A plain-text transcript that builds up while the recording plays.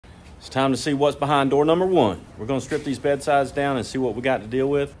It's time to see what's behind door number 1. We're gonna strip these bedsides down and see what we got to deal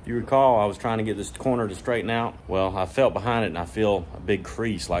with. If you recall, I was trying to get this corner to straighten out. Well, I felt behind it and I feel a big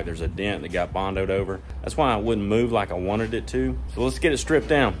crease, like there's a dent that got bondoed over. That's why I wouldn't move like I wanted it to. So let's get it stripped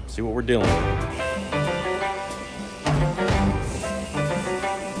down, see what we're dealing with.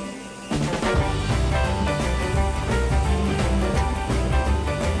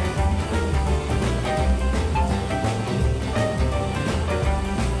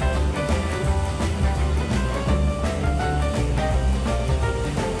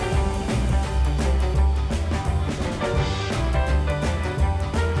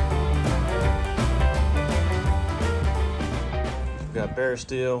 Got bare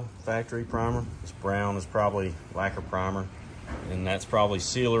steel factory primer. This brown is probably lacquer primer, and that's probably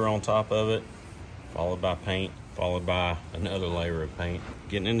sealer on top of it, followed by paint, followed by another layer of paint.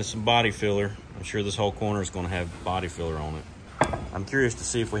 Getting into some body filler. I'm sure this whole corner is going to have body filler on it. I'm curious to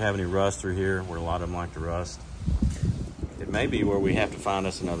see if we have any rust through here, where a lot of them like to rust. It may be where we have to find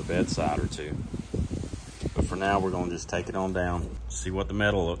us another bedside or two. But for now, we're going to just take it on down, see what the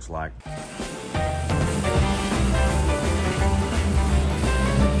metal looks like.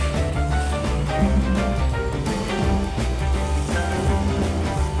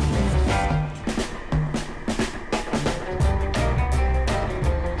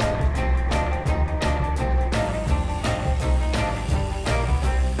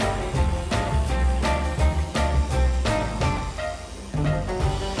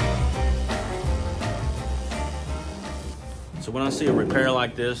 So when I see a repair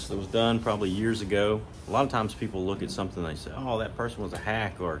like this that was done probably years ago, a lot of times people look at something and they say, oh, that person was a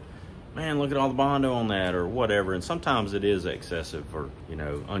hack, or man, look at all the Bondo on that, or whatever. And sometimes it is excessive or, you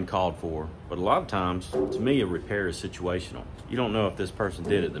know, uncalled for. But a lot of times, to me, a repair is situational. You don't know if this person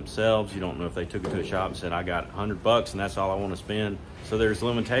did it themselves. You don't know if they took it to a shop and said, I got $100 and that's all I want to spend. So there's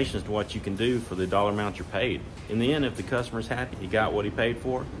limitations to what you can do for the dollar amount you're paid. In the end, if the customer's happy, he got what he paid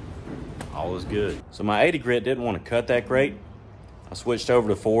for, all is good. So my 80 grit didn't want to cut that great. I switched over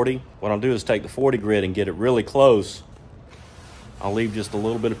to 40. What I'll do is take the 40 grit and get it really close. I'll leave just a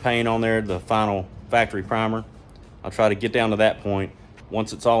little bit of paint on there, the final factory primer. I'll try to get down to that point.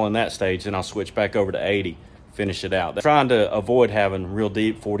 Once it's all in that stage, then I'll switch back over to 80, finish it out. Trying to avoid having real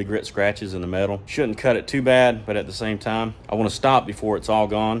deep 40 grit scratches in the metal. Shouldn't cut it too bad, but at the same time, I want to stop before it's all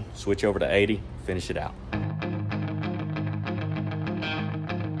gone, switch over to 80, finish it out.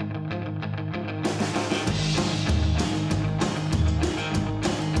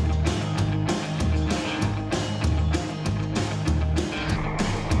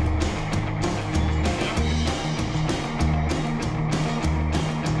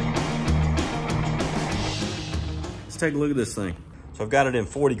 Take a look at this thing. So I've got it in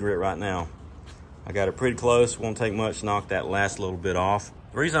 40 grit right now. I got it pretty close. Won't take much to knock that last little bit off.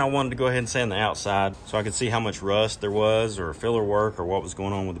 The reason I wanted to go ahead and sand the outside so I could see how much rust there was, or filler work, or what was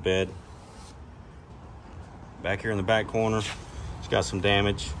going on with the bed. Back here in the back corner, it's got some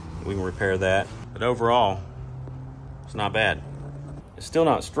damage. We can repair that. But overall, it's not bad. It's still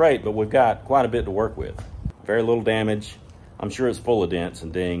not straight, but we've got quite a bit to work with. Very little damage. I'm sure it's full of dents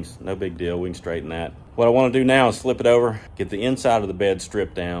and dings. No big deal, we can straighten that. What I want to do now is flip it over, get the inside of the bed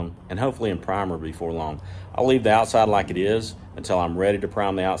stripped down, and hopefully in primer before long. I'll leave the outside like it is until I'm ready to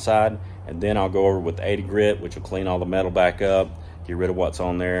prime the outside, and then I'll go over with 80 grit, which will clean all the metal back up, get rid of what's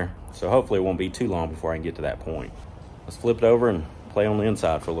on there. So hopefully it won't be too long before I can get to that point. Let's flip it over and play on the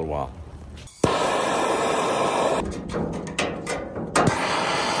inside for a little while.